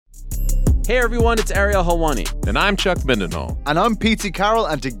Hey everyone, it's Ariel Helwani. And I'm Chuck Mindenhall. And I'm Pete Carroll,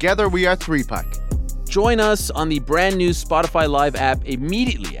 and together we are 3Pack. Join us on the brand new Spotify Live app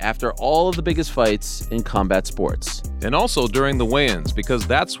immediately after all of the biggest fights in combat sports. And also during the weigh-ins, because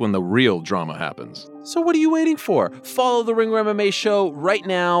that's when the real drama happens. So what are you waiting for? Follow the Ringer MMA show right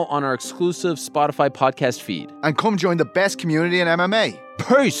now on our exclusive Spotify podcast feed. And come join the best community in MMA.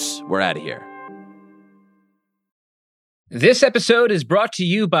 Peace! We're out of here. This episode is brought to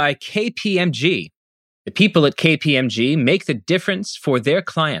you by KPMG. The people at KPMG make the difference for their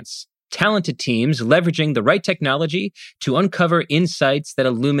clients. Talented teams leveraging the right technology to uncover insights that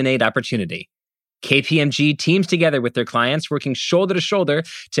illuminate opportunity. KPMG teams together with their clients, working shoulder to shoulder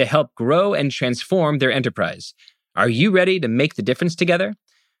to help grow and transform their enterprise. Are you ready to make the difference together?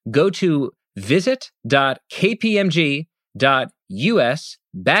 Go to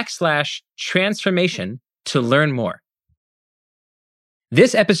visit.kpmg.us/transformation to learn more.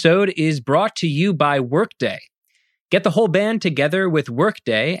 This episode is brought to you by Workday. Get the whole band together with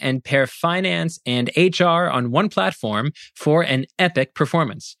Workday and pair finance and HR on one platform for an epic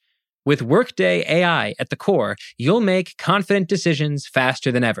performance. With Workday AI at the core, you'll make confident decisions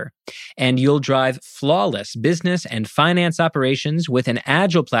faster than ever. And you'll drive flawless business and finance operations with an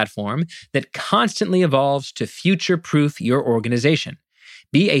agile platform that constantly evolves to future-proof your organization.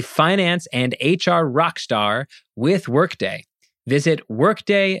 Be a finance and HR rockstar with Workday. Visit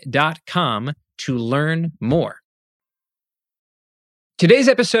workday.com to learn more. Today's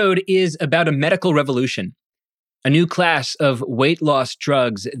episode is about a medical revolution, a new class of weight loss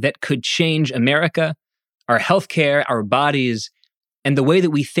drugs that could change America, our healthcare, our bodies, and the way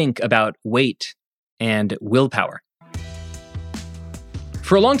that we think about weight and willpower.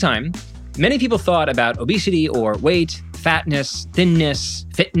 For a long time, many people thought about obesity or weight, fatness, thinness,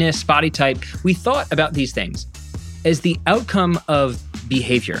 fitness, body type. We thought about these things as the outcome of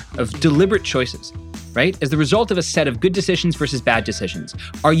behavior, of deliberate choices. Right? As the result of a set of good decisions versus bad decisions.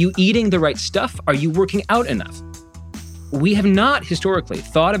 Are you eating the right stuff? Are you working out enough? We have not historically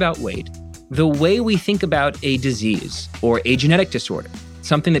thought about weight the way we think about a disease or a genetic disorder,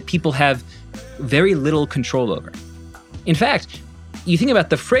 something that people have very little control over. In fact, you think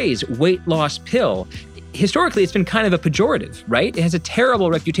about the phrase weight loss pill, historically it's been kind of a pejorative, right? It has a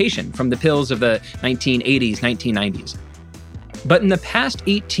terrible reputation from the pills of the 1980s, 1990s. But in the past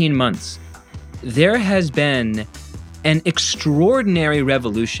 18 months, there has been an extraordinary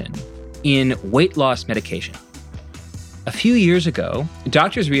revolution in weight loss medication. A few years ago,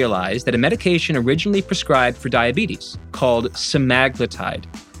 doctors realized that a medication originally prescribed for diabetes, called semaglutide,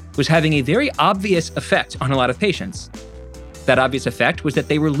 was having a very obvious effect on a lot of patients. That obvious effect was that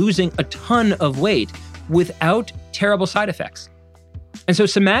they were losing a ton of weight without terrible side effects. And so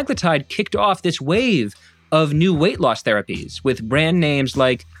semaglutide kicked off this wave of new weight loss therapies with brand names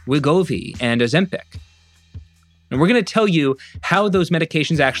like Wegovy and Ozempic. And we're going to tell you how those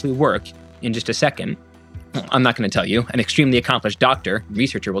medications actually work in just a second. I'm not going to tell you. An extremely accomplished doctor,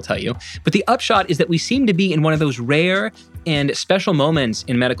 researcher will tell you. But the upshot is that we seem to be in one of those rare and special moments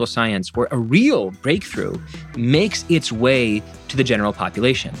in medical science where a real breakthrough makes its way to the general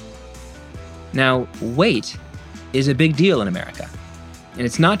population. Now, weight is a big deal in America. And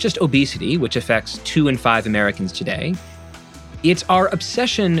it's not just obesity, which affects 2 in 5 Americans today. It's our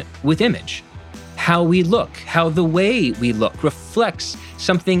obsession with image, how we look, how the way we look reflects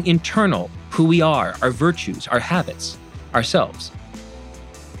something internal, who we are, our virtues, our habits, ourselves.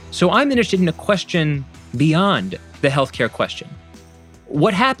 So I'm interested in a question beyond the healthcare question.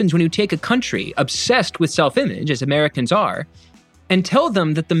 What happens when you take a country obsessed with self-image, as Americans are, and tell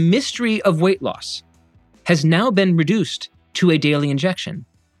them that the mystery of weight loss has now been reduced to a daily injection?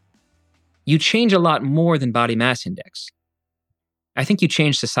 You change a lot more than body mass index. I think you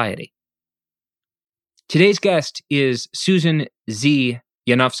change society. Today's guest is Susan Z.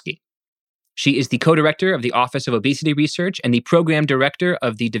 Yanofsky. She is the co-director of the Office of Obesity Research and the program director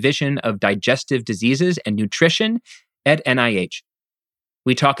of the Division of Digestive Diseases and Nutrition at NIH.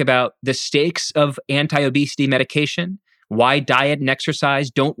 We talk about the stakes of anti-obesity medication, why diet and exercise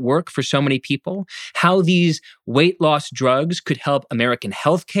don't work for so many people, how these weight loss drugs could help American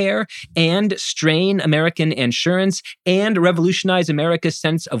healthcare and strain American insurance and revolutionize America's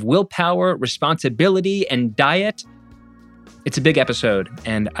sense of willpower, responsibility, and diet. It's a big episode,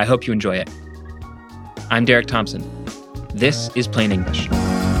 and I hope you enjoy it. I'm Derek Thompson. This is Plain English.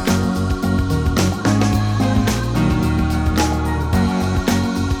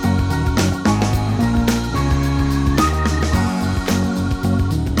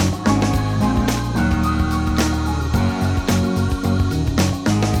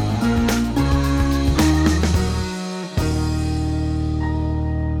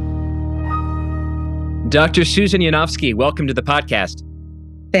 Dr. Susan Yanofsky, welcome to the podcast.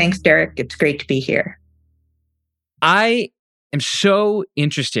 Thanks, Derek. It's great to be here. I am so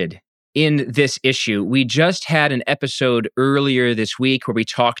interested in this issue. We just had an episode earlier this week where we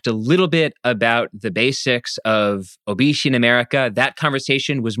talked a little bit about the basics of obesity in America. That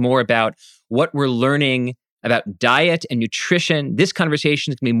conversation was more about what we're learning about diet and nutrition. This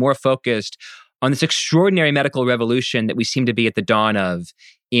conversation is going to be more focused on this extraordinary medical revolution that we seem to be at the dawn of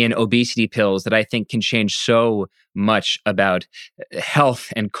in obesity pills that I think can change so much about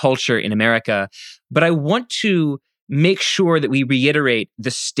health and culture in America. But I want to make sure that we reiterate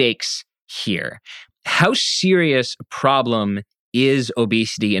the stakes here. How serious a problem is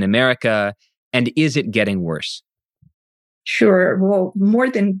obesity in America, and is it getting worse? Sure. Well, more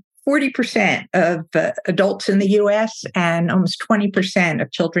than 40% of adults in the U.S. and almost 20%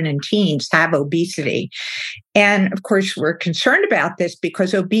 of children and teens have obesity. And of course, we're concerned about this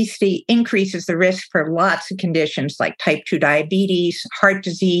because obesity increases the risk for lots of conditions like type 2 diabetes, heart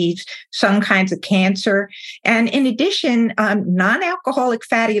disease, some kinds of cancer. And in addition, non-alcoholic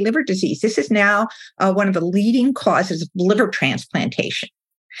fatty liver disease. This is now one of the leading causes of liver transplantation.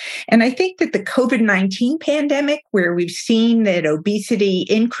 And I think that the COVID-19 pandemic, where we've seen that obesity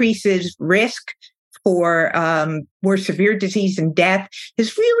increases risk for more severe disease and death,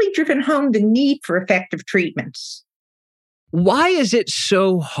 has really driven home the need for effective treatments. Why is it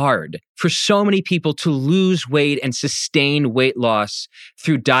so hard for so many people to lose weight and sustain weight loss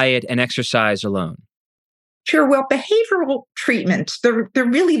through diet and exercise alone? Sure. Well, behavioral treatments, they're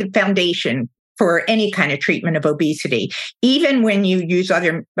really the foundation for any kind of treatment of obesity, even when you use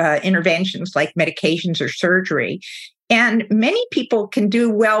other interventions like medications or surgery. And many people can do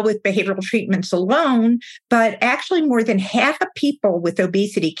well with behavioral treatments alone, but actually more than half of people with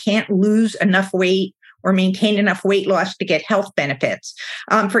obesity can't lose enough weight or maintain enough weight loss to get health benefits.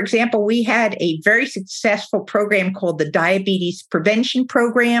 For example, we had a very successful program called the Diabetes Prevention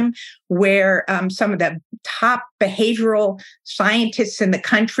Program, where some of the top behavioral scientists in the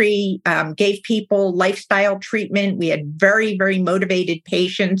country gave people lifestyle treatment. We had very, very motivated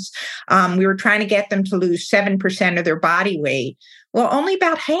patients. We were trying to get them to lose 7% of their body weight. Well, only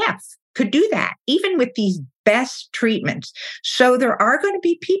about half could do that, even with these best treatments. So there are going to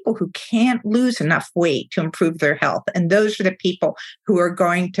be people who can't lose enough weight to improve their health. And those are the people who are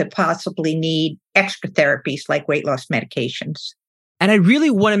going to possibly need extra therapies like weight loss medications. And I really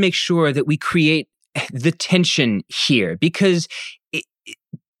want to make sure that we create the tension here, because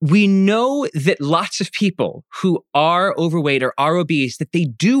we know that lots of people who are overweight or are obese, that they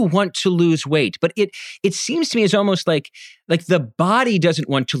do want to lose weight. But it seems to me as almost like the body doesn't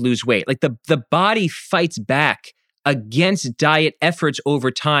want to lose weight. Like the body fights back against diet efforts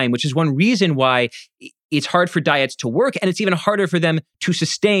over time, which is one reason why it's hard for diets to work, and it's even harder for them to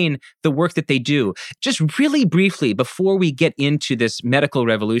sustain the work that they do. Just really briefly, before we get into this medical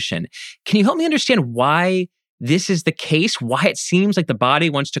revolution, can you help me understand why this is the case, why it seems like the body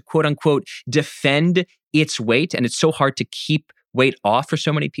wants to, quote unquote, defend its weight, and it's so hard to keep weight off for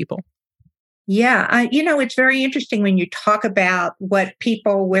so many people? Yeah, it's very interesting when you talk about what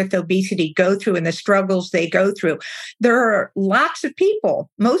people with obesity go through and the struggles they go through. There are lots of people,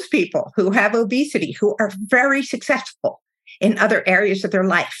 most people who have obesity, who are very successful in other areas of their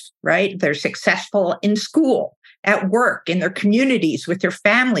life, right? They're successful in school, at work, in their communities, with their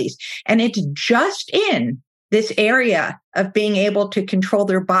families. And it's just in this area of being able to control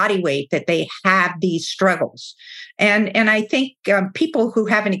their body weight that they have these struggles. And I think people who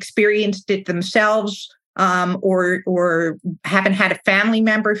haven't experienced it themselves or haven't had a family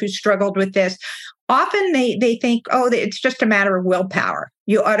member who struggled with this, often they think, oh, it's just a matter of willpower.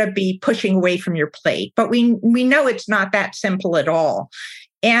 You ought to be pushing away from your plate. But we know it's not that simple at all.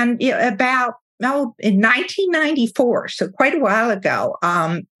 And in 1994, so quite a while ago,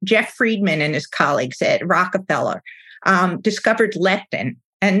 Jeff Friedman and his colleagues at Rockefeller discovered leptin.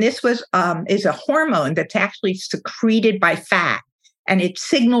 And this is a hormone that's actually secreted by fat. And it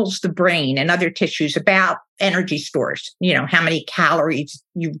signals the brain and other tissues about energy stores, how many calories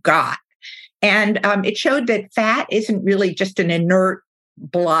you've got. And it showed that fat isn't really just an inert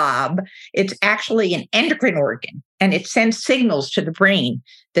blob. It's actually an endocrine organ, and it sends signals to the brain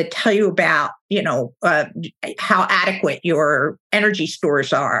that tell you about, how adequate your energy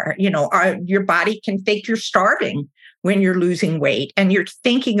stores are. Your body can think you're starving when you're losing weight and you're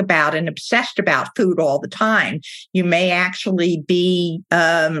thinking about and obsessed about food all the time. You may actually be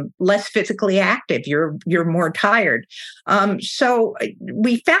less physically active. You're more tired. So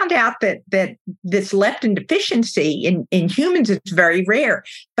we found out that this leptin deficiency in humans is very rare,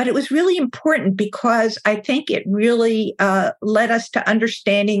 but it was really important because I think it really led us to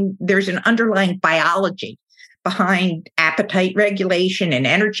understanding there's an underlying biology behind appetite regulation and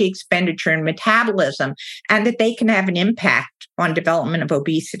energy expenditure and metabolism, and that they can have an impact on development of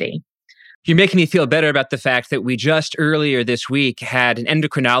obesity. You're making me feel better about the fact that we just earlier this week had an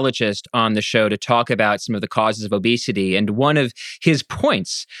endocrinologist on the show to talk about some of the causes of obesity. And one of his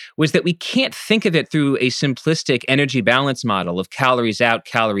points was that we can't think of it through a simplistic energy balance model of calories out,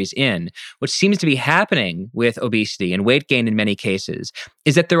 calories in. What seems to be happening with obesity and weight gain in many cases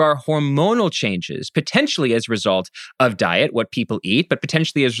is that there are hormonal changes, potentially as a result of diet, what people eat, but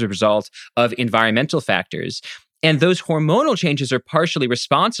potentially as a result of environmental factors. And those hormonal changes are partially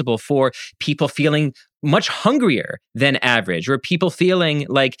responsible for people feeling much hungrier than average, or people feeling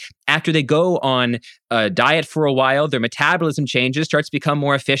like after they go on a diet for a while, their metabolism changes, starts to become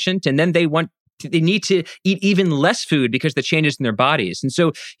more efficient, and then they need to eat even less food because of the changes in their bodies. And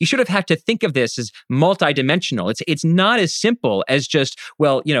so you sort of have to think of this as multidimensional. It's not as simple as just,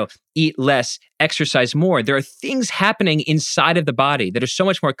 eat less, exercise more. There are things happening inside of the body that are so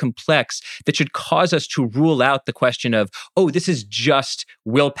much more complex that should cause us to rule out the question of, this is just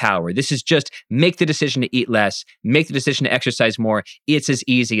willpower. This is just make the decision to eat less, make the decision to exercise more. It's as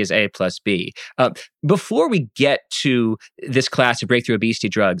easy as A plus B. Before we get to this class of breakthrough obesity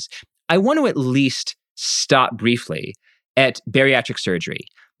drugs, I want to at least stop briefly at bariatric surgery,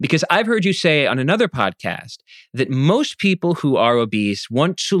 because I've heard you say on another podcast that most people who are obese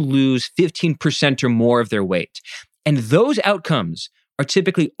want to lose 15% or more of their weight. And those outcomes are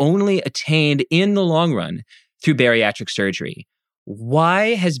typically only attained in the long run through bariatric surgery.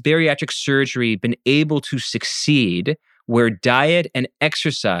 Why has bariatric surgery been able to succeed where diet and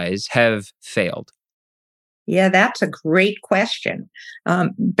exercise have failed? Yeah, that's a great question.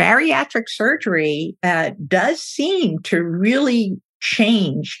 Bariatric surgery does seem to really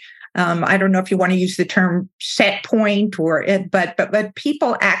change. I don't know if you want to use the term set point but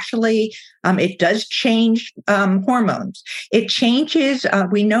people actually, it does change hormones. It changes.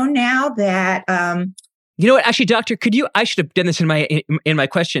 We know now that. You know what? Actually, doctor, I should have done this in my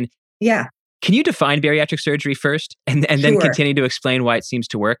question. Yeah. Can you define bariatric surgery first and then continue to explain why it seems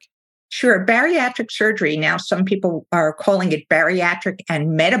to work? Sure. Bariatric surgery, now some people are calling it bariatric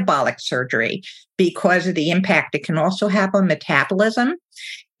and metabolic surgery because of the impact it can also have on metabolism,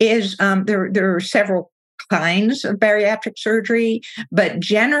 is there are several kinds of bariatric surgery, but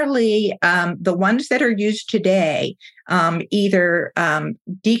generally the ones that are used today either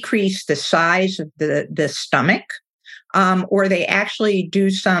decrease the size of the stomach or they actually do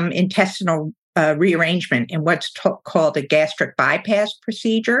some intestinal rearrangement in what's called a gastric bypass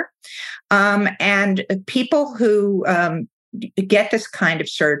procedure. And people who get this kind of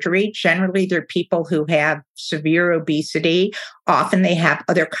surgery, generally they're people who have severe obesity. Often they have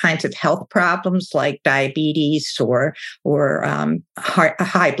other kinds of health problems like diabetes or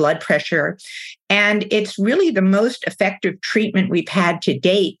high blood pressure. And it's really the most effective treatment we've had to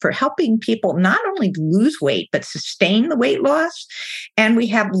date for helping people not only lose weight, but sustain the weight loss. And we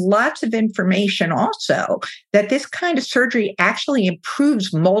have lots of information also that this kind of surgery actually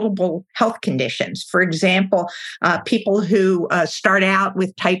improves multiple health conditions. For example, people who start out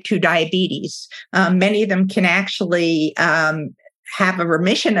with type 2 diabetes, many of them can actually have a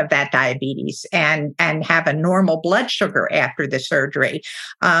remission of that diabetes and have a normal blood sugar after the surgery.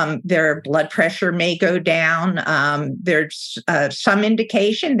 Their blood pressure may go down. There's some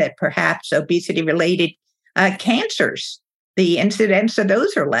indication that perhaps obesity-related cancers, the incidence of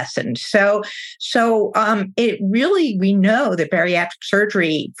those are lessened. So it really, we know that bariatric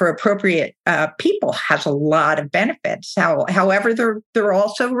surgery for appropriate people has a lot of benefits. However, there are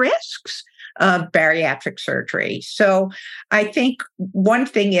also risks of bariatric surgery. So I think one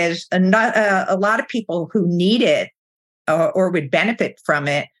thing is a lot of people who need it or would benefit from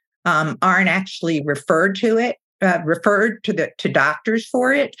it aren't actually referred to doctors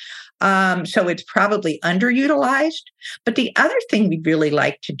for it. So it's probably underutilized. But the other thing we'd really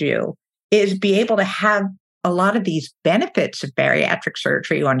like to do is be able to have a lot of these benefits of bariatric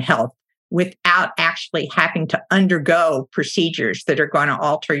surgery on health without actually having to undergo procedures that are going to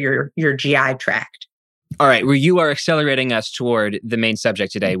alter your GI tract. All right, well, you are accelerating us toward the main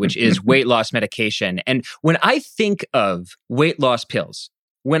subject today, which is weight loss medication. And when I think of weight loss pills,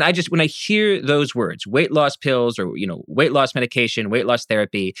 when I hear those words, weight loss pills or weight loss medication, weight loss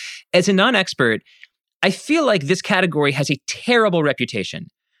therapy, as a non-expert, I feel like this category has a terrible reputation.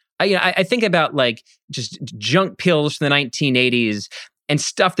 I think about like just junk pills from the 1980s and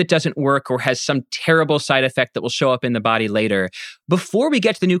stuff that doesn't work or has some terrible side effect that will show up in the body later. Before we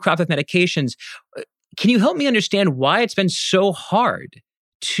get to the new crop of medications, can you help me understand why it's been so hard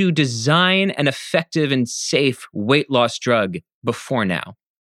to design an effective and safe weight loss drug before now?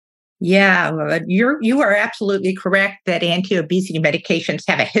 Yeah, you are absolutely correct that anti-obesity medications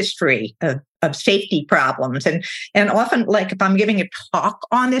have a history of safety problems. And often, like if I'm giving a talk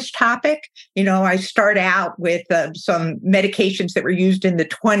on this topic, I start out with some medications that were used in the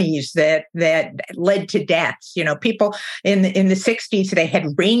 1920s that led to deaths. People in the 1960s, they had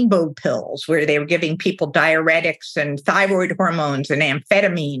rainbow pills where they were giving people diuretics and thyroid hormones and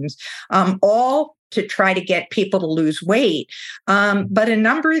amphetamines, all to try to get people to lose weight. But a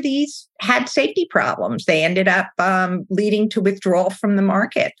number of these had safety problems. They ended up leading to withdrawal from the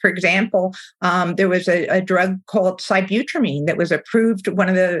market. For example, there was a drug called sibutramine that was approved, one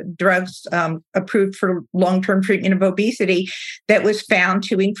of the drugs approved for long-term treatment of obesity, that was found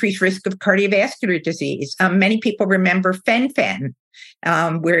to increase risk of cardiovascular disease. Many people remember fen-phen,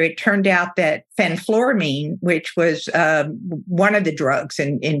 where it turned out that fenfluramine, which was one of the drugs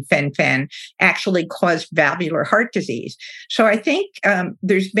in fen-phen, actually caused valvular heart disease. So I think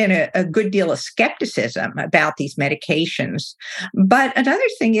there's been a good deal of skepticism about these medications. But another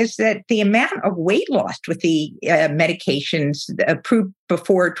thing is that the amount of weight loss with the medications approved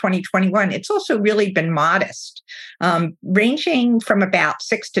before 2021, it's also really been modest, ranging from about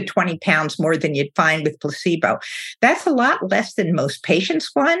 6 to 20 pounds more than you'd find with placebo. That's a lot less than most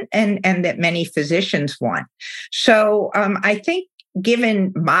patients want and that many physicians want. So I think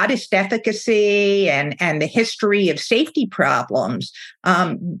given modest efficacy and the history of safety problems,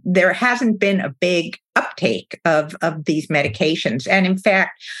 there hasn't been a big uptake of these medications. And in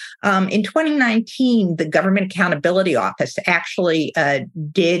fact, in 2019, the Government Accountability Office actually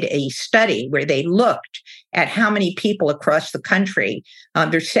did a study where they looked at how many people across the country.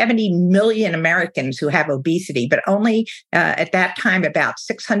 There's 70 million Americans who have obesity, but only at that time about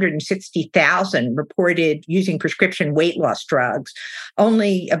 660,000 reported using prescription weight loss drugs.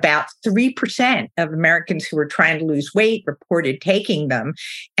 Only about 3% of Americans who were trying to lose weight reported taking them.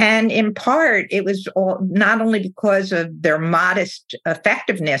 And in part, it was not only because of their modest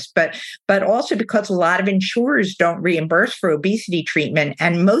effectiveness, but also because a lot of insurers don't reimburse for obesity treatment.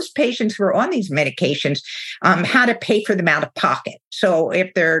 And most patients who are on these medications had to pay for them out of pocket. So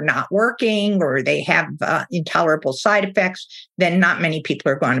if they're not working or they have intolerable side effects, then not many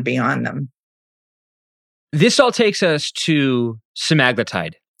people are going to be on them. This all takes us to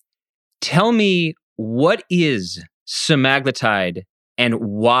semaglutide. Tell me, what is semaglutide and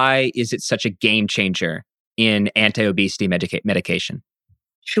why is it such a game changer in anti-obesity medication?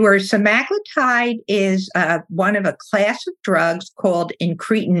 Sure. Semaglutide is one of a class of drugs called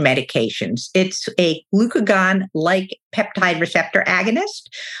incretin medications. It's a glucagon-like peptide receptor agonist.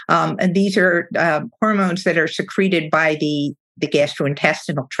 And these are hormones that are secreted by the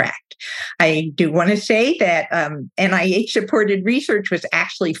gastrointestinal tract. I do want to say that NIH-supported research was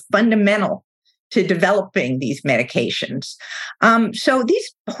actually fundamental to developing these medications. So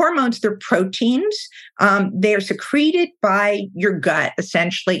these hormones, they're proteins. They're secreted by your gut,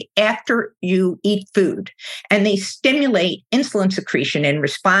 essentially, after you eat food. And they stimulate insulin secretion in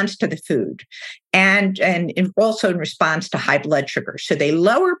response to the food and also in response to high blood sugar. So they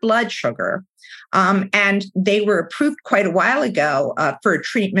lower blood sugar. And they were approved quite a while ago for a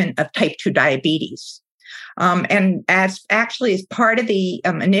treatment of type 2 diabetes. And as part of the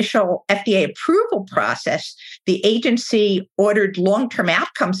initial FDA approval process, the agency ordered long-term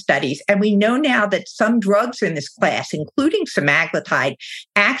outcome studies. And we know now that some drugs in this class, including semaglutide,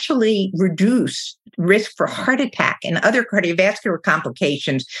 actually reduce risk for heart attack and other cardiovascular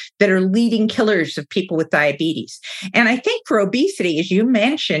complications that are leading killers of people with diabetes. And I think for obesity, as you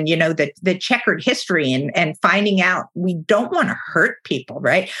mentioned, the checkered history and finding out we don't want to hurt people,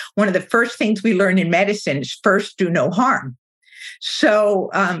 right? One of the first things we learn in medicine is first do no harm. So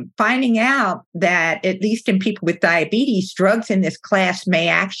finding out that, at least in people with diabetes, drugs in this class may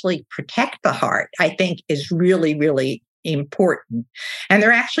actually protect the heart, I think is really, really important. And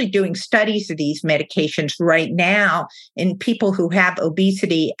they're actually doing studies of these medications right now in people who have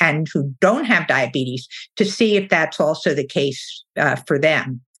obesity and who don't have diabetes to see if that's also the case for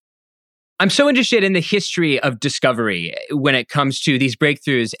them. I'm so interested in the history of discovery when it comes to these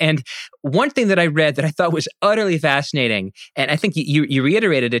breakthroughs. And one thing that I read that I thought was utterly fascinating, and I think you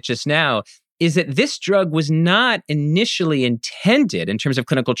reiterated it just now, is that this drug was not initially intended in terms of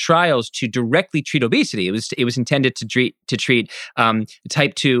clinical trials to directly treat obesity. It was intended to treat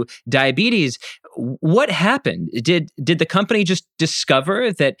type 2 diabetes. what happened? Did the company just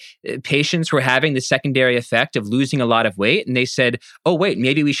discover that patients were having the secondary effect of losing a lot of weight, and they said, "Oh, wait,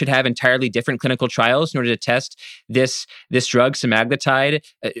 maybe we should have entirely different clinical trials in order to test this drug, semaglutide,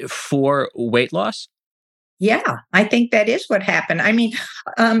 for weight loss"? Yeah, I think that is what happened. I mean,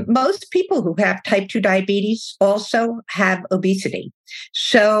 most people who have type 2 diabetes also have obesity.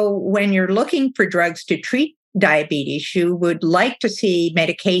 So when you're looking for drugs to treat diabetes, you would like to see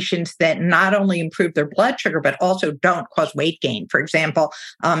medications that not only improve their blood sugar, but also don't cause weight gain. For example,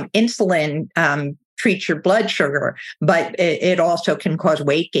 insulin treats your blood sugar, but it also can cause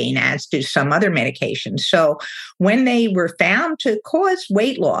weight gain, as do some other medications. So when they were found to cause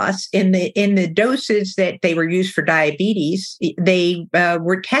weight loss in the doses that they were used for diabetes, they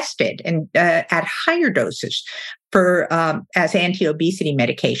were tested and at higher doses for as anti-obesity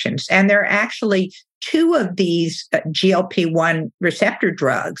medications. And there are actually two of these GLP-1 receptor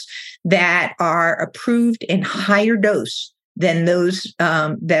drugs that are approved in higher dose than those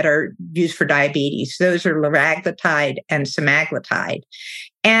that are used for diabetes. Those are liraglutide and semaglutide.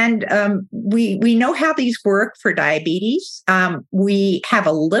 And we know how these work for diabetes. We have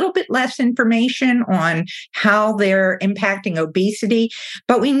a little bit less information on how they're impacting obesity,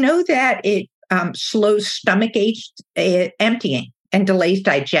 but we know that it slows stomach emptying and delays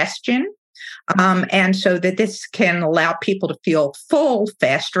digestion. And so that this can allow people to feel full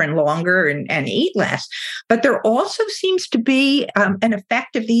faster and longer and eat less. But there also seems to be an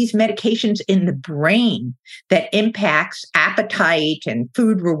effect of these medications in the brain that impacts appetite and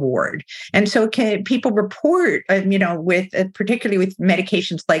food reward. And so people report, particularly with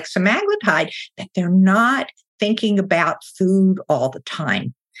medications like semaglutide, that they're not thinking about food all the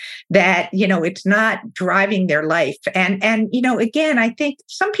time. That, it's not driving their life. And again, I think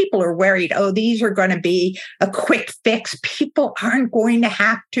some people are worried, these are going to be a quick fix. People aren't going to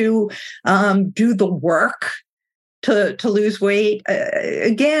have to do the work to lose weight.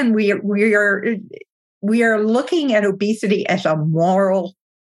 Again, we are looking at obesity as a moral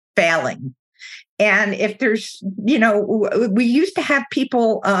failing. And if there's, we used to have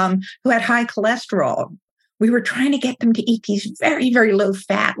people who had high cholesterol. We were trying to get them to eat these very, very low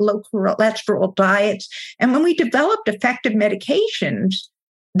fat, low cholesterol diets. And when we developed effective medications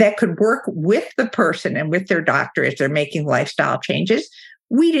that could work with the person and with their doctor as they're making lifestyle changes,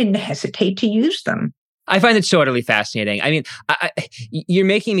 we didn't hesitate to use them. I find it so utterly fascinating. I mean, you're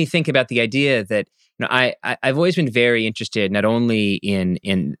making me think about the idea that I've always been very interested not only in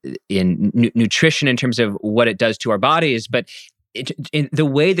nutrition in terms of what it does to our bodies, but in the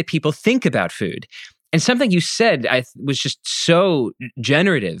way that people think about food. And something you said was just so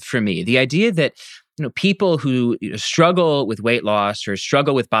generative for me. The idea that people who struggle with weight loss or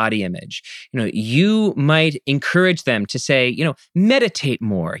struggle with body image, you might encourage them to say, meditate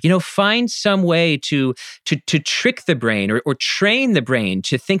more. Find some way to trick the brain or train the brain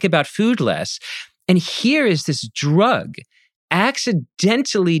to think about food less. And here is this drug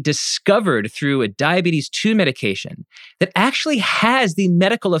accidentally discovered through a diabetes 2 medication that actually has the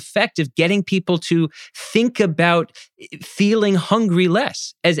medical effect of getting people to think about feeling hungry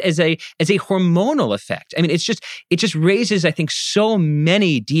less as a hormonal effect. I mean, it just raises, I think, so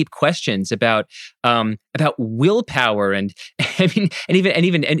many deep questions about willpower and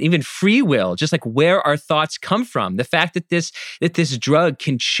even free will, just like where our thoughts come from. The fact that this drug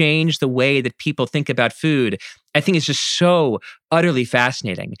can change the way that people think about food, I think is just so utterly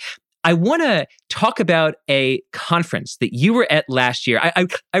fascinating. I want to talk about a conference that you were at last year.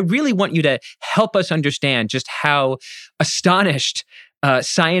 I really want you to help us understand just how astonished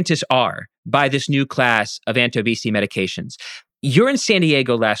scientists are by this new class of anti-obesity medications. You're in San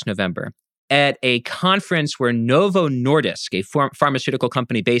Diego last November at a conference where Novo Nordisk, a pharmaceutical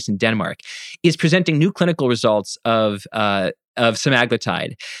company based in Denmark, is presenting new clinical results of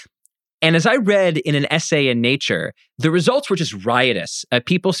semaglutide. And as I read in an essay in Nature, the results were just riotous.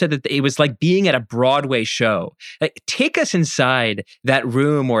 People said that it was like being at a Broadway show. Take us inside that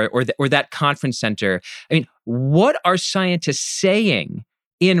room or that conference center. I mean, what are scientists saying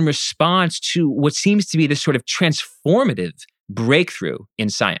in response to what seems to be this sort of transformative breakthrough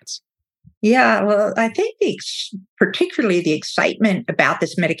in science? Yeah, well, I think particularly the excitement about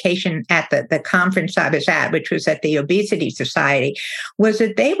this medication at the conference I was at, which was at the Obesity Society, was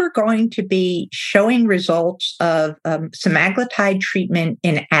that they were going to be showing results of semaglutide treatment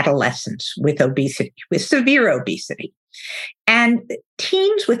in adolescents with obesity, with severe obesity. And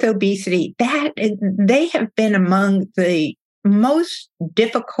teens with obesity, they have been among the most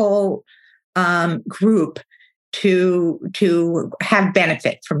difficult group to have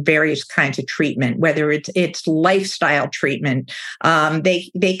benefit from various kinds of treatment, whether it's lifestyle treatment.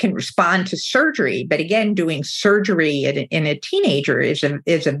 They can respond to surgery, but again, doing surgery in a teenager is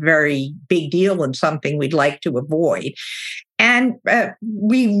a very big deal and something we'd like to avoid. And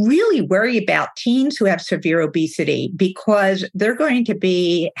we really worry about teens who have severe obesity because they're going to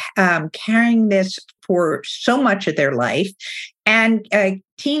be carrying this for so much of their life. And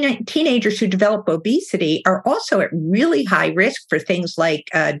teenagers who develop obesity are also at really high risk for things like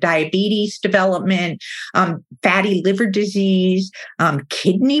diabetes development, fatty liver disease,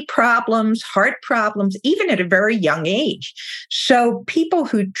 kidney problems, heart problems, even at a very young age. So people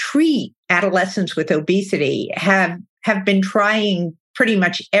who treat adolescents with obesity have been trying pretty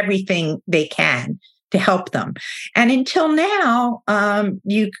much everything they can to help them. And until now,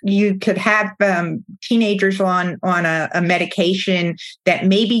 you could have teenagers on a medication that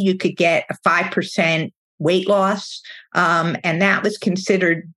maybe you could get a 5% weight loss, and that was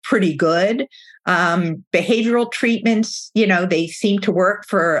considered pretty good. Behavioral treatments, they seem to work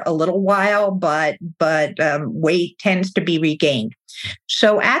for a little while, but weight tends to be regained.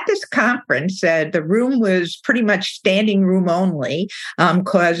 So at this conference, the room was pretty much standing room only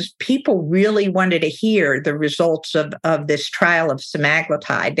because people really wanted to hear the results of this trial of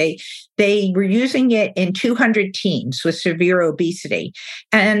semaglutide. They were using it in 200 teens with severe obesity,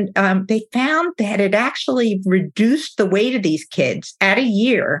 and they found that it actually reduced the weight of these kids at a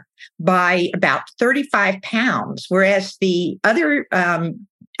year by about 35 pounds, whereas the other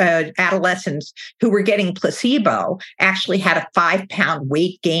adolescents who were getting placebo actually had a 5-pound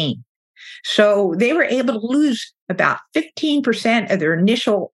weight gain. So they were able to lose about 15% of their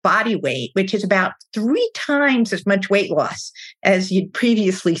initial body weight, which is about 3 times as much weight loss as you'd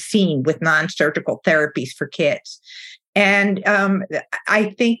previously seen with non-surgical therapies for kids. And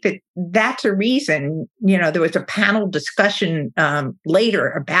I think that's a reason, there was a panel discussion later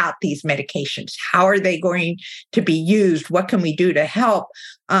about these medications. How are they going to be used? What can we do to help?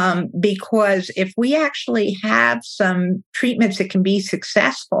 Because if we actually have some treatments that can be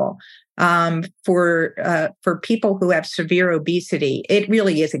successful for people who have severe obesity, it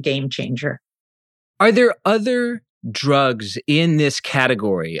really is a game changer. Are there other drugs in this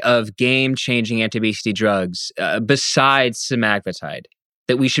category of game-changing anti-obesity drugs besides semaglutide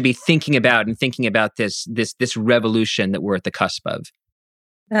that we should be thinking about this revolution that we're at the cusp of?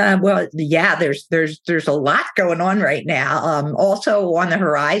 Well, yeah, there's a lot going on right now. Also on the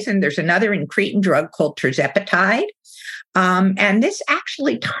horizon, there's another incretin drug called tirzepatide. And this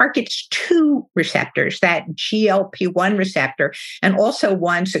actually targets 2 receptors, that GLP-1 receptor, and also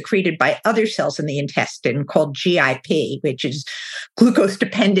one secreted by other cells in the intestine called GIP, which is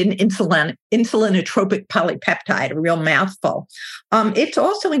glucose-dependent insulinotropic polypeptide, a real mouthful. It's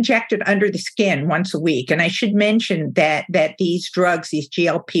also injected under the skin once a week. And I should mention that these drugs, these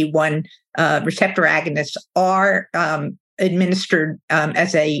GLP-1 receptor agonists, are administered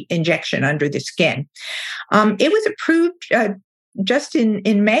as a injection under the skin. It was approved just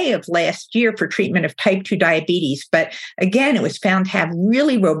in May of last year for treatment of type 2 diabetes. But again, it was found to have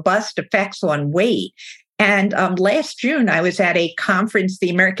really robust effects on weight. And last June, I was at a conference,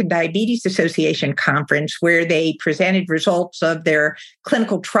 the American Diabetes Association conference, where they presented results of their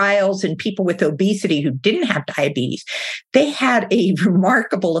clinical trials in people with obesity who didn't have diabetes. They had a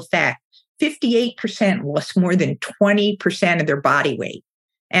remarkable effect. 58% lost more than 20% of their body weight.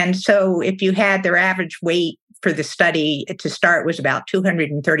 And so if you had their average weight for the study to start was about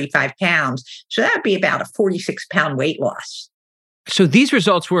 235 pounds, so that would be about a 46-pound weight loss. So these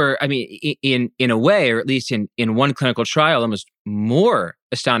results were, in a way, or at least in one clinical trial, almost more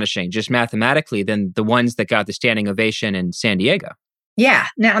astonishing, just mathematically, than the ones that got the standing ovation in San Diego. Yeah.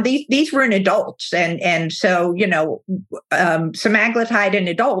 Now these were in adults, and so semaglutide in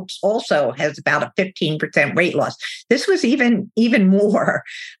adults also has about a 15% weight loss. This was even more.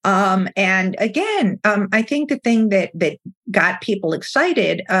 And again, I think the thing that got people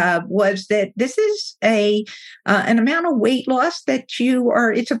excited was that this is an amount of weight loss that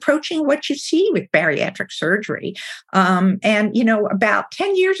it's approaching what you see with bariatric surgery. And about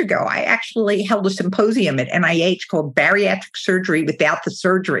 10 years ago, I actually held a symposium at NIH called Bariatric Surgery Without the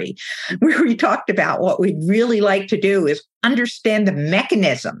Surgery, where we talked about what we'd really like to do is understand the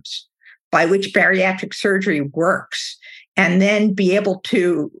mechanisms by which bariatric surgery works, and then be able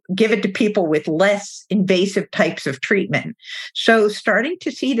to give it to people with less invasive types of treatment. So starting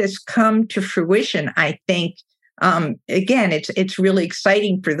to see this come to fruition, I think, again, it's really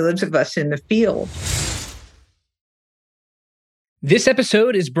exciting for those of us in the field. This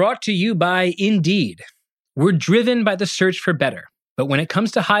episode is brought to you by Indeed. We're driven by the search for better. But when it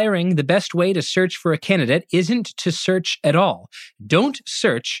comes to hiring, the best way to search for a candidate isn't to search at all. Don't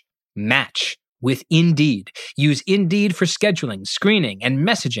search, match with Indeed. Use Indeed for scheduling, screening, and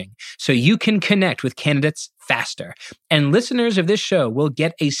messaging so you can connect with candidates faster. And listeners of this show will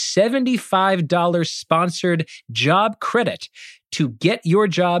get a $75 sponsored job credit to get your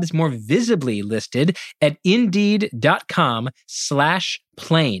jobs more visibly listed at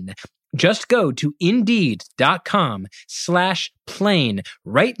Indeed.com/plane. Just go to Indeed.com/plane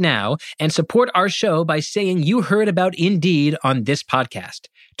right now and support our show by saying you heard about Indeed on this podcast.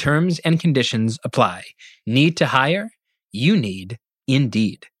 Terms and conditions apply. Need to hire? You need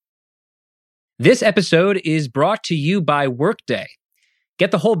Indeed. This episode is brought to you by Workday.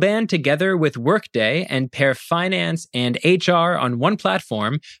 Get the whole band together with Workday and pair finance and HR on one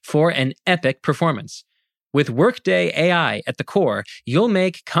platform for an epic performance. With Workday AI at the core, you'll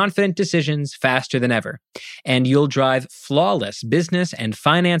make confident decisions faster than ever. And you'll drive flawless business and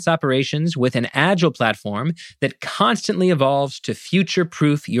finance operations with an agile platform that constantly evolves to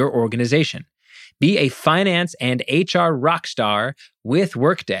future-proof your organization. Be a finance and HR rockstar with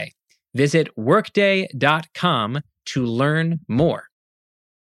Workday. Visit workday.com to learn more.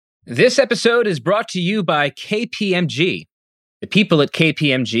 This episode is brought to you by KPMG. The people at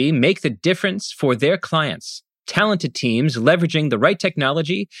KPMG make the difference for their clients. Talented teams leveraging the right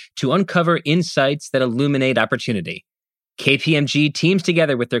technology to uncover insights that illuminate opportunity. KPMG teams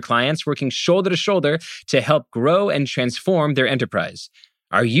together with their clients, working shoulder to shoulder to help grow and transform their enterprise.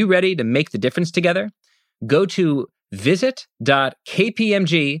 Are you ready to make the difference together? Go to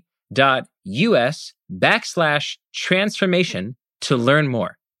visit.kpmg.us/transformation to learn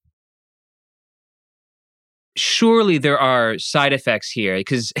more. Surely there are side effects here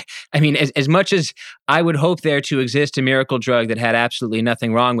because, I mean, as much as I would hope there to exist a miracle drug that had absolutely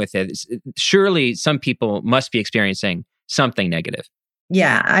nothing wrong with it, surely some people must be experiencing something negative.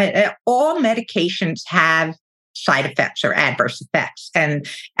 Yeah, all medications have side effects or adverse effects, and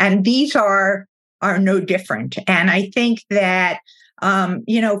these are no different. And I think that for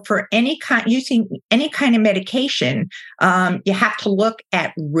using any kind of medication, you have to look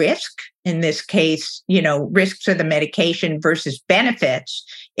at risk. In this case, risks of the medication versus benefits.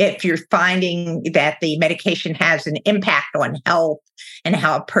 If you're finding that the medication has an impact on health and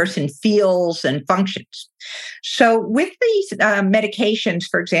how a person feels and functions. So with these medications,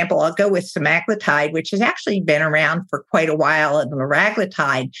 for example, I'll go with semaglutide, which has actually been around for quite a while, and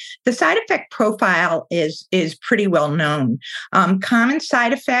liraglutide. The side effect profile is pretty well known. Common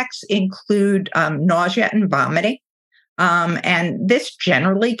side effects include nausea and vomiting. And this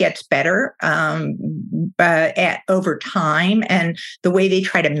generally gets better over time. And the way they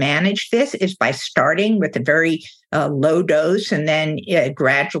try to manage this is by starting with a very low dose and then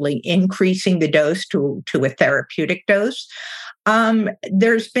gradually increasing the dose to a therapeutic dose.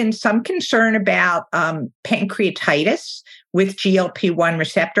 There's been some concern about pancreatitis with GLP-1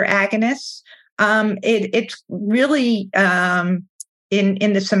 receptor agonists. It's really...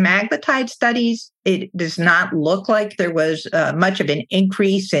 In the semaglutide studies, it does not look like there was much of an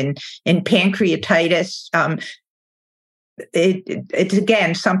increase in pancreatitis. It's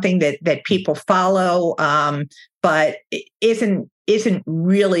again something that people follow, but it isn't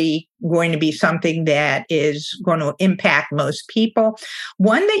really going to be something that is going to impact most people.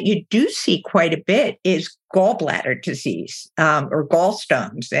 One that you do see quite a bit is gallbladder disease or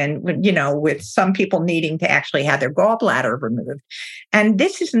gallstones, and with some people needing to actually have their gallbladder removed. And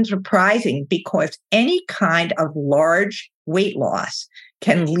this isn't surprising because any kind of large weight loss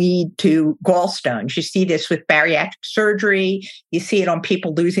can lead to gallstones. You see this with bariatric surgery. You see it on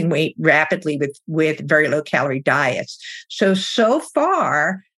people losing weight rapidly with very low calorie diets. So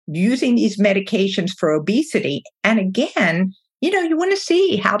far, using these medications for obesity, and again, you want to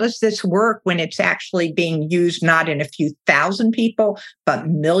see how does this work when it's actually being used not in a few thousand people, but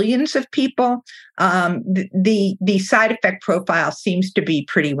millions of people. The side effect profile seems to be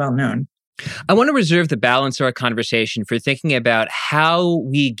pretty well known. I want to reserve the balance of our conversation for thinking about how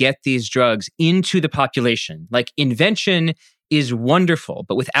we get these drugs into the population. Like, invention is wonderful,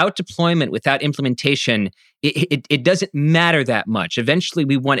 but without deployment, without implementation, it doesn't matter that much. Eventually,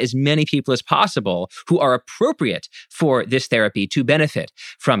 we want as many people as possible who are appropriate for this therapy to benefit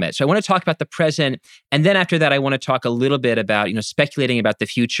from it. So I want to talk about the present. And then after that, I want to talk a little bit about, speculating about the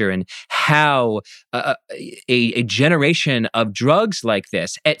future and how a generation of drugs like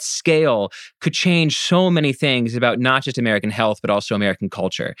this at scale could change so many things about not just American health, but also American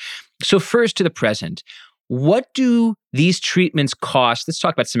culture. So first, to the present. What do these treatments cost? Let's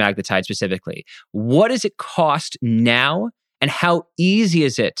talk about semaglutide specifically. What does it cost now, and how easy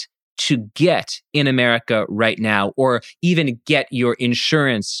is it to get in America right now, or even get your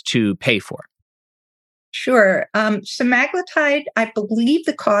insurance to pay for? Sure. Semaglutide, I believe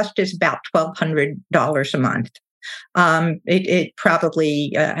the cost is about $1,200 a month. It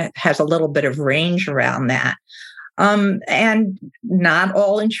probably has a little bit of range around that. And not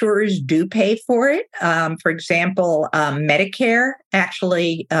all insurers do pay for it. For example, Medicare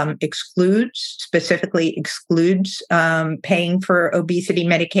actually specifically excludes paying for obesity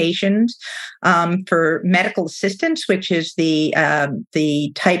medications. For medical assistance, which is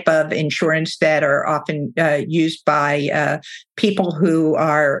the type of insurance that are often used by people who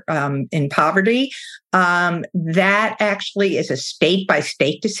are in poverty, that actually is a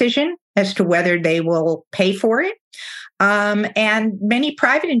state-by-state decision as to whether they will pay for it. And many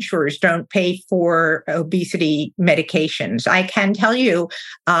private insurers don't pay for obesity medications. I can tell you,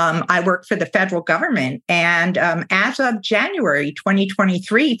 I work for the federal government, and as of January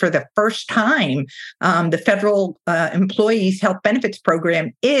 2023, for the first time, the federal Employees Health Benefits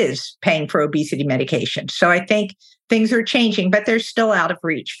Program is paying for obesity medications. So I think things are changing, but they're still out of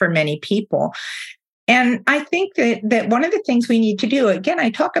reach for many people. And I think that one of the things we need to do, again,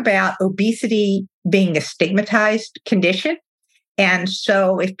 I talk about obesity being a stigmatized condition. And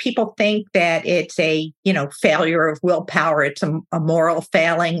so if people think that it's a, failure of willpower, it's a moral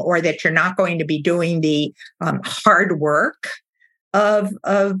failing, or that you're not going to be doing the hard work of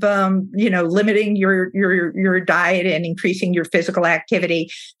limiting your diet and increasing your physical activity.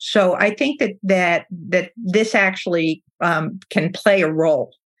 So I think that this actually can play a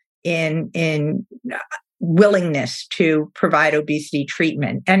role in willingness to provide obesity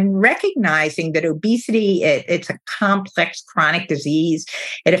treatment, and recognizing that obesity, it's a complex chronic disease.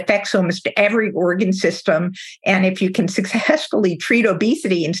 It affects almost every organ system. And if you can successfully treat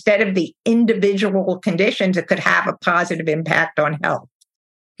obesity instead of the individual conditions, it could have a positive impact on health.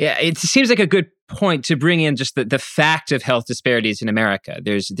 Yeah, it seems like a good point to bring in just the fact of health disparities in America.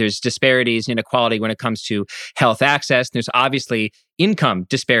 There's disparities and inequality when it comes to health access. There's obviously income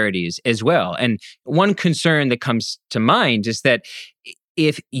disparities as well. And one concern that comes to mind is that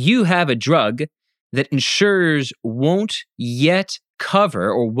if you have a drug that insurers won't yet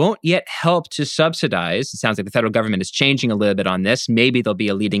cover or won't yet help to subsidize, it sounds like the federal government is changing a little bit on this. Maybe there'll be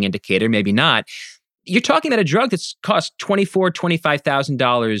a leading indicator, maybe not. You're talking about a drug that's cost $24,000,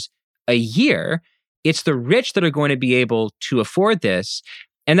 $25,000 a year. It's the rich that are going to be able to afford this.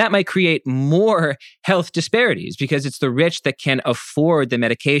 And that might create more health disparities because it's the rich that can afford the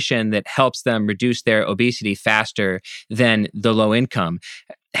medication that helps them reduce their obesity faster than the low income.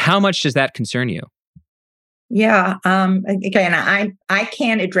 How much does that concern you? Yeah. Again, I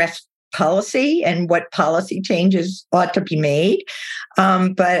can't address policy and what policy changes ought to be made.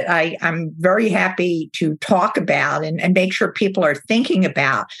 But I'm very happy to talk about and make sure people are thinking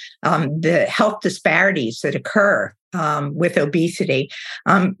about the health disparities that occur with obesity.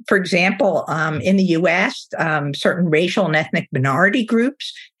 For example, in the U.S., certain racial and ethnic minority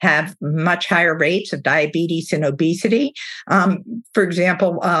groups have much higher rates of diabetes and obesity. For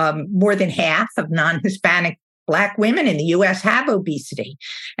example, more than half of non-Hispanic Black women in the U.S. have obesity.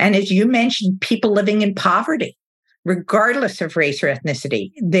 And as you mentioned, people living in poverty, regardless of race or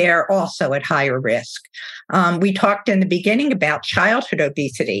ethnicity, they're also at higher risk. We talked in the beginning about childhood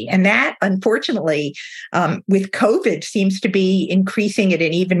obesity, and that, unfortunately, with COVID, seems to be increasing at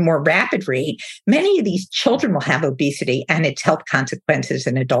an even more rapid rate. Many of these children will have obesity and its health consequences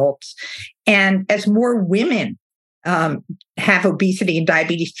in adults. And as more women have obesity and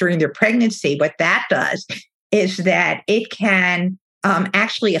diabetes during their pregnancy, what that does is that it can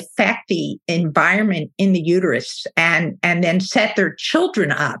actually affect the environment in the uterus and then set their children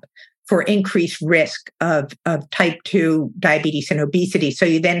up for increased risk of type 2 diabetes and obesity. So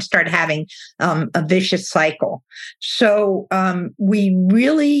you then start having a vicious cycle. So we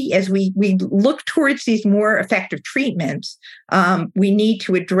really, as we look towards these more effective treatments, we need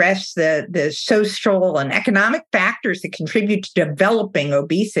to address the social and economic factors that contribute to developing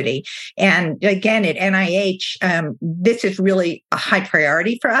obesity. And again, at NIH, this is really a high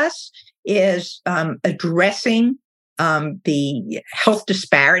priority for us, is addressing the health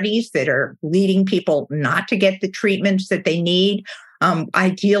disparities that are leading people not to get the treatments that they need.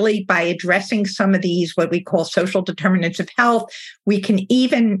 Ideally, by addressing some of these, what we call social determinants of health, we can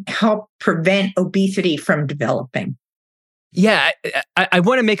even help prevent obesity from developing. Yeah, I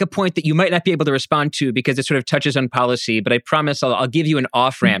want to make a point that you might not be able to respond to because it sort of touches on policy, but I promise I'll give you an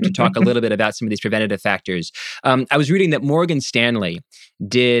off-ramp to talk a little bit about some of these preventative factors. I was reading that Morgan Stanley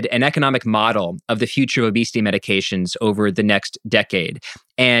did an economic model of the future of obesity medications over the next decade.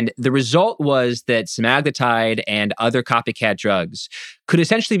 And the result was that semaglutide and other copycat drugs could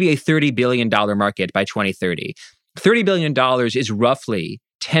essentially be a $30 billion market by 2030. $30 billion is roughly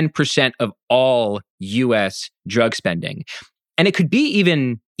 10% of all US drug spending. And it could be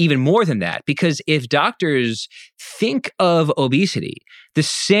even more than that, because if doctors think of obesity the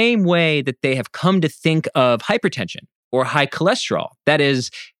same way that they have come to think of hypertension or high cholesterol, that is,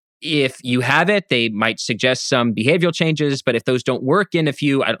 if you have it, they might suggest some behavioral changes, but if those don't work in a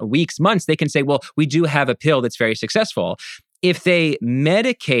few weeks, months, they can say, well, we do have a pill that's very successful. If they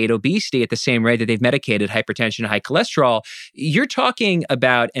medicate obesity at the same rate that they've medicated hypertension and high cholesterol, you're talking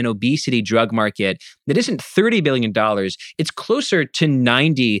about an obesity drug market that isn't $30 billion. It's closer to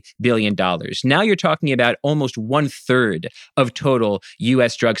 $90 billion. Now you're talking about almost 1/3 of total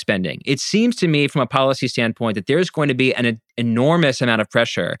US drug spending. It seems to me from a policy standpoint that there's going to be an enormous amount of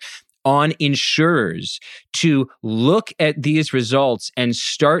pressure on insurers to look at these results and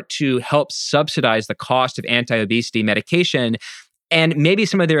start to help subsidize the cost of anti-obesity medication. And maybe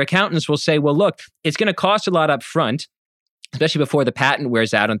some of their accountants will say, well, look, it's going to cost a lot up front, especially before the patent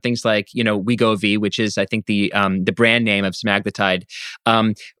wears out on things like, Wegovy, which is, I think, the brand name of semaglutide.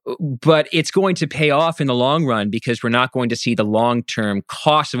 But it's going to pay off in the long run because we're not going to see the long-term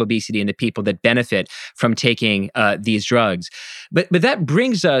cost of obesity in the people that benefit from taking these drugs. But that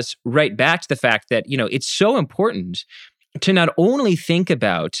brings us right back to the fact that, it's so important to not only think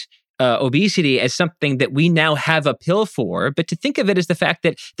about obesity as something that we now have a pill for, but to think of it as the fact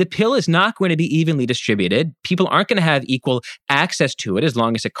that the pill is not going to be evenly distributed. People aren't going to have equal access to it as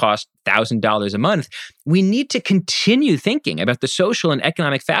long as it costs $1,000 a month. We need to continue thinking about the social and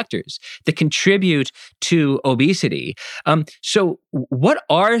economic factors that contribute to obesity. So what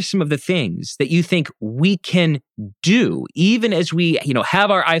are some of the things that you think we can do, even as we,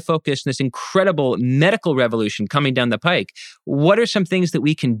 have our eye focused on this incredible medical revolution coming down the pike? What are some things that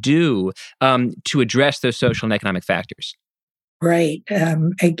we can do to address those social and economic factors? Right.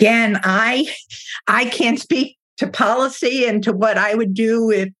 Again, I can't speak to policy and to what I would do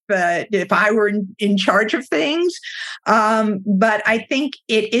if I were in charge of things. But I think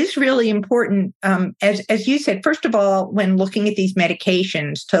it is really important, as you said, first of all, when looking at these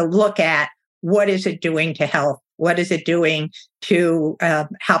medications, to look at what is it doing to health? What is it doing to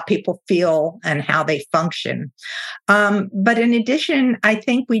how people feel and how they function? But in addition, I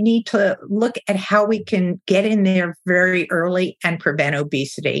think we need to look at how we can get in there very early and prevent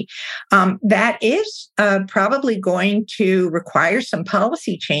obesity. That is probably going to require some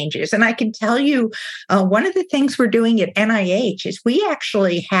policy changes. And I can tell you, one of the things we're doing at NIH is we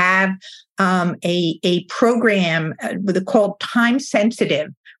actually have a program called Time Sensitive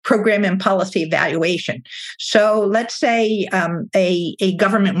Program and Policy Evaluation. So let's say a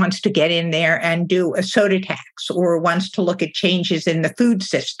government wants to get in there and do a soda tax or wants to look at changes in the food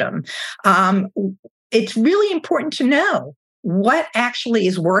system. It's really important to know what actually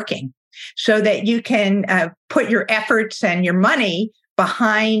is working so that you can put your efforts and your money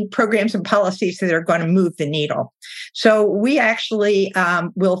behind programs and policies that are going to move the needle. So we actually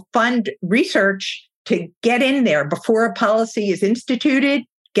will fund research to get in there before a policy is instituted,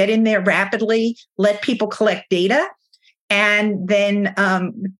 get in there rapidly, let people collect data, and then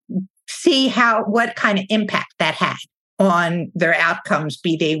see what kind of impact that had on their outcomes,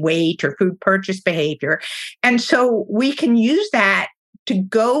 be they weight or food purchase behavior. And so we can use that to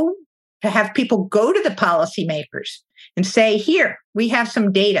have people go to the policymakers and say, here, we have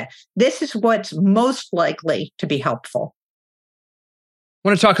some data. This is what's most likely to be helpful. I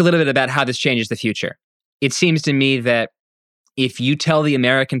want to talk a little bit about how this changes the future. It seems to me that if you tell the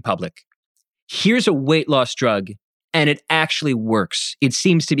American public, here's a weight loss drug, and it actually works. It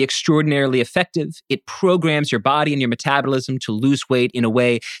seems to be extraordinarily effective. It programs your body and your metabolism to lose weight in a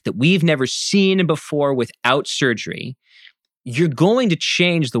way that we've never seen before without surgery. You're going to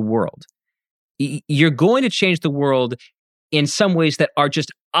change the world. You're going to change the world in some ways that are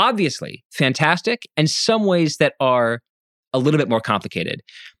just obviously fantastic and some ways that are a little bit more complicated.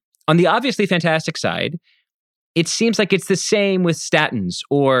 On the obviously fantastic side, it seems like it's the same with statins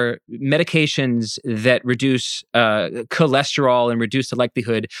or medications that reduce cholesterol and reduce the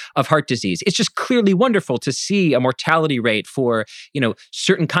likelihood of heart disease. It's just clearly wonderful to see a mortality rate for,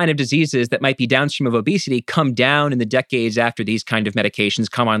 certain kind of diseases that might be downstream of obesity come down in the decades after these kind of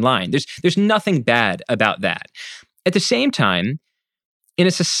medications come online. There's nothing bad about that. At the same time, in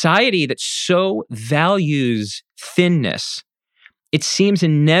a society that so values thinness, it seems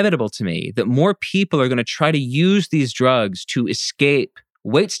inevitable to me that more people are going to try to use these drugs to escape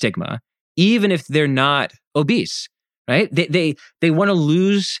weight stigma, even if they're not obese, right? They want to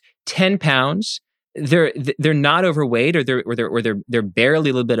lose 10 pounds. They're not overweight, or they're barely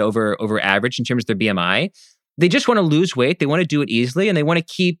a little bit over average in terms of their BMI. They just want to lose weight. They want to do it easily, and they want to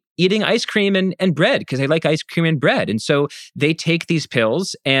keep eating ice cream and bread because they like ice cream and bread. And so they take these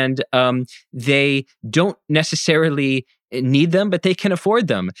pills, and they don't necessarily need them, but they can afford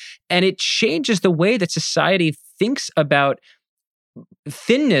them. And it changes the way that society thinks about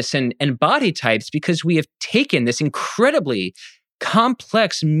thinness and body types, because we have taken this incredibly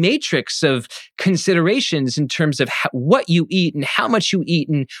complex matrix of considerations in terms of what you eat and how much you eat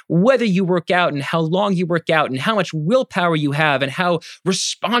and whether you work out and how long you work out and how much willpower you have and how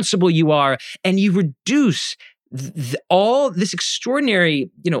responsible you are. And you reduce all this extraordinary,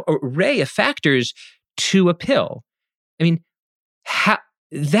 array of factors to a pill. I mean,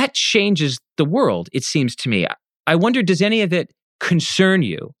 that changes the world, it seems to me. I wonder, does any of it concern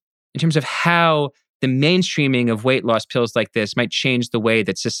you in terms of how the mainstreaming of weight loss pills like this might change the way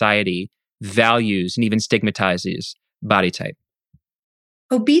that society values and even stigmatizes body type?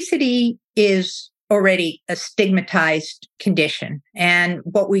 Obesity is already a stigmatized condition. And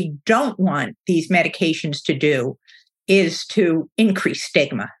what we don't want these medications to do is to increase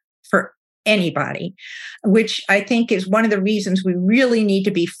stigma for anybody, which I think is one of the reasons we really need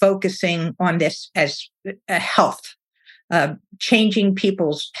to be focusing on this as a health. Changing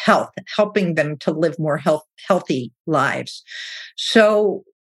people's health, helping them to live more healthy lives. So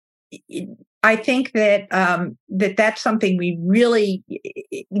I think that that's something we really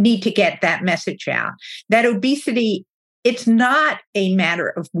need to get that message out. That obesity, it's not a matter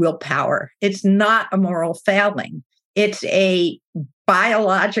of willpower. It's not a moral failing. It's a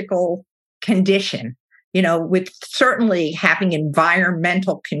biological condition, with certainly having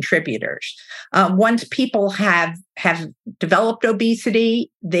environmental contributors. Once people have developed obesity,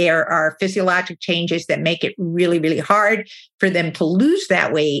 there are physiologic changes that make it really, really hard for them to lose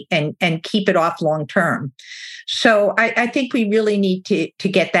that weight and keep it off long term. So I think we really need to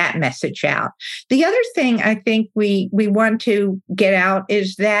get that message out. The other thing I think we want to get out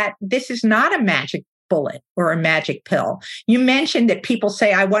is that this is not a magic bullet or a magic pill. You mentioned that people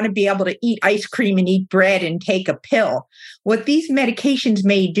say, I want to be able to eat ice cream and eat bread and take a pill. What these medications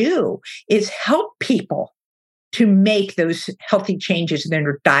may do is help people to make those healthy changes in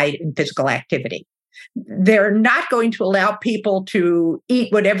their diet and physical activity. They're not going to allow people to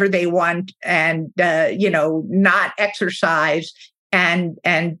eat whatever they want and, not exercise and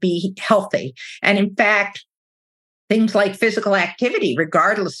be healthy. And in fact, things like physical activity,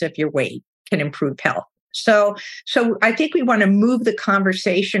 regardless of your weight, can improve health. So I think we want to move the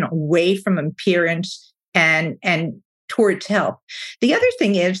conversation away from appearance and towards health. The other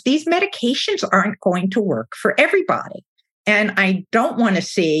thing is these medications aren't going to work for everybody. And I don't want to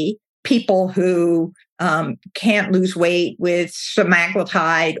see people who can't lose weight with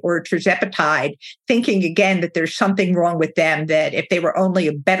semaglutide or tirzepatide thinking again that there's something wrong with them, that if they were only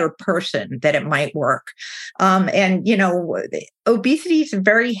a better person, that it might work. Obesity is a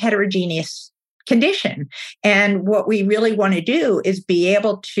very heterogeneous condition. And what we really want to do is be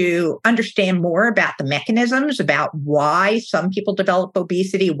able to understand more about the mechanisms, about why some people develop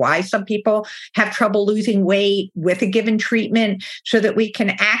obesity, why some people have trouble losing weight with a given treatment, so that we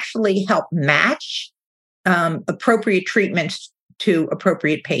can actually help match appropriate treatments to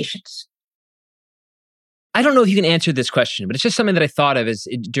appropriate patients. I don't know if you can answer this question, but it's just something that I thought of as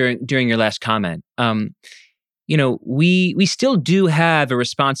during your last comment. We still do have a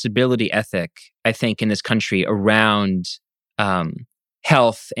responsibility ethic, I think, in this country around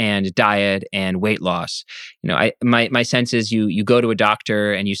health and diet and weight loss. My sense is you go to a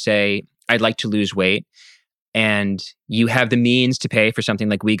doctor and you say, I'd like to lose weight, and you have the means to pay for something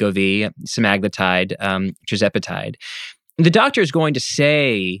like Wegovy, semaglutide, tirzepatide. The doctor is going to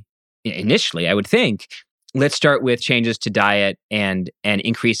say, initially, I would think, let's start with changes to diet and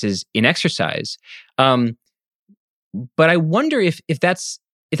increases in exercise. But I wonder if that's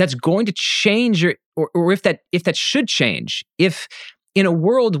going to change or if that should change. If in a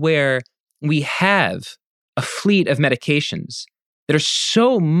world where we have a fleet of medications that are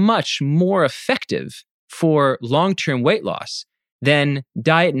so much more effective for long-term weight loss than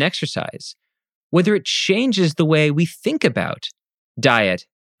diet and exercise, whether it changes the way we think about diet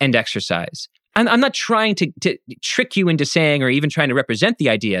and exercise. I'm not trying to trick you into saying, or even trying to represent the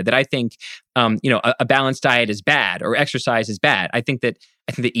idea that I think, a balanced diet is bad or exercise is bad. I think that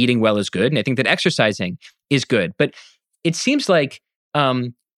eating well is good, and I think that exercising is good. But it seems like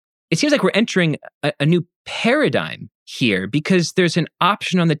it seems like we're entering a new paradigm here because there's an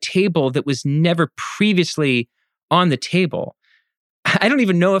option on the table that was never previously on the table. I don't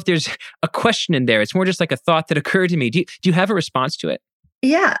even know if there's a question in there. It's more just like a thought that occurred to me. Do you have a response to it?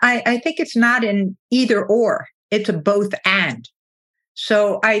 Yeah, I think it's not an either or. It's a both and.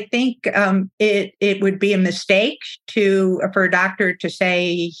 So I think it would be a mistake for a doctor to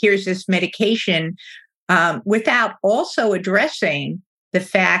say, here's this medication, without also addressing the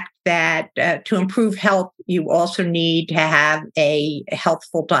fact that to improve health, you also need to have a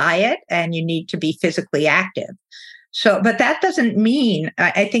healthful diet and you need to be physically active. So, but that doesn't mean,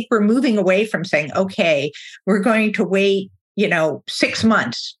 I think we're moving away from saying, okay, we're going to wait, 6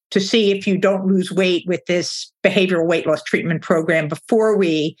 months to see if you don't lose weight with this behavioral weight loss treatment program before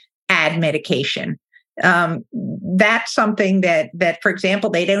we add medication. That's something that, for example,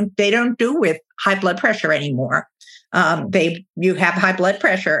 they don't do with high blood pressure anymore. You have high blood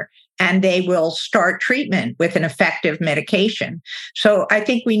pressure and they will start treatment with an effective medication. So I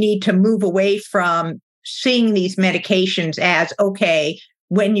think we need to move away from seeing these medications as, okay,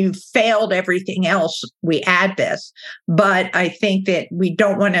 when you've failed everything else, we add this. But I think that we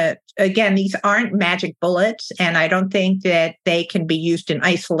don't want to, again, these aren't magic bullets, and I don't think that they can be used in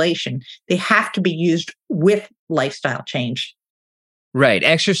isolation. They have to be used with lifestyle change. Right.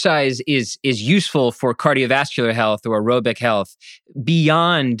 Exercise is useful for cardiovascular health or aerobic health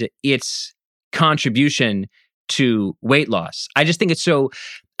beyond its contribution to weight loss. I just think it's so,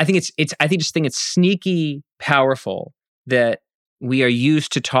 I just think it's sneaky powerful that we are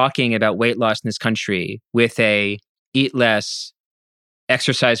used to talking about weight loss in this country with a eat less,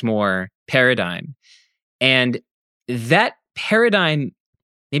 exercise more paradigm. And that paradigm,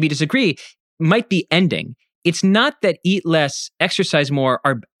 maybe disagree, might be ending. It's not that eat less, exercise more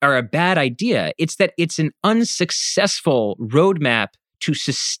are a bad idea. It's that it's an unsuccessful roadmap to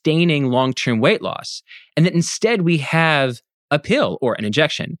sustaining long-term weight loss. And that instead we have a pill or an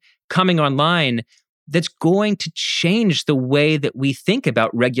injection coming online that's going to change the way that we think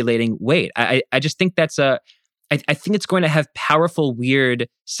about regulating weight. I just think I think it's going to have powerful, weird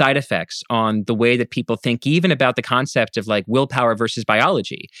side effects on the way that people think, even about the concept of like willpower versus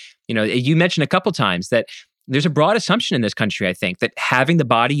biology. You mentioned a couple times that there's a broad assumption in this country, I think, that having the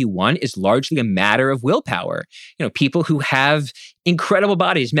body you want is largely a matter of willpower. People who have incredible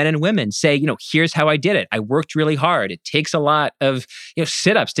bodies, men and women, say, here's how I did it. I worked really hard. It takes a lot of,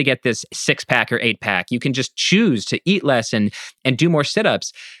 sit-ups to get this 6-pack or 8-pack. You can just choose to eat less and do more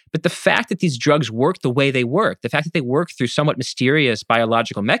sit-ups. But the fact that these drugs work the way they work, the fact that they work through somewhat mysterious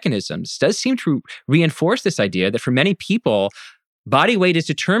biological mechanisms does seem to reinforce this idea that for many people, body weight is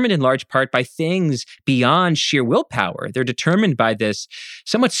determined in large part by things beyond sheer willpower. They're determined by this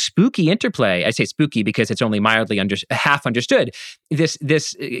somewhat spooky interplay. I say spooky because it's only mildly half understood.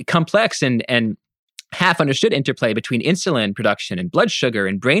 This complex and half understood interplay between insulin production and blood sugar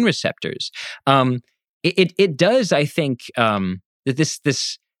and brain receptors. It does, I think, that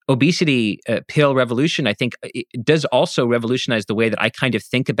this obesity pill revolution, I think, it does also revolutionize the way that I kind of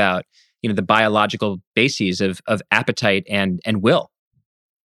think about the biological bases of appetite and will.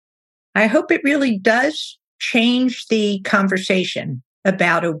 I hope it really does change the conversation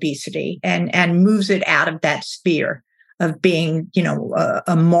about obesity and moves it out of that sphere of being,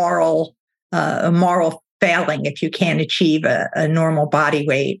 a moral failing if you can't achieve a normal body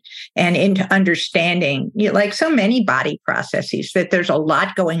weight, and into understanding, like so many body processes, that there's a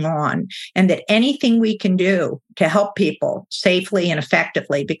lot going on and that anything we can do to help people safely and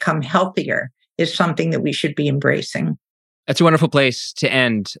effectively become healthier is something that we should be embracing. That's a wonderful place to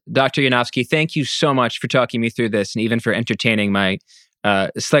end. Dr. Yanofsky, thank you so much for talking me through this and even for entertaining my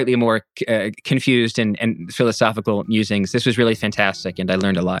slightly more confused and philosophical musings. This was really fantastic and I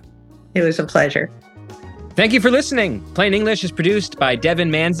learned a lot. It was a pleasure. Thank you for listening. Plain English is produced by Devin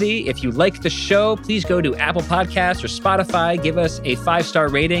Manzi. If you like the show, please go to Apple Podcasts or Spotify, give us a 5-star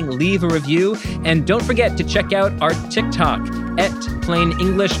rating, leave a review, and don't forget to check out our TikTok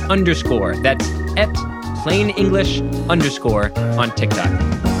 @PlainEnglish_. That's @PlainEnglish_ on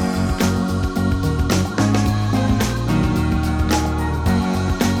TikTok.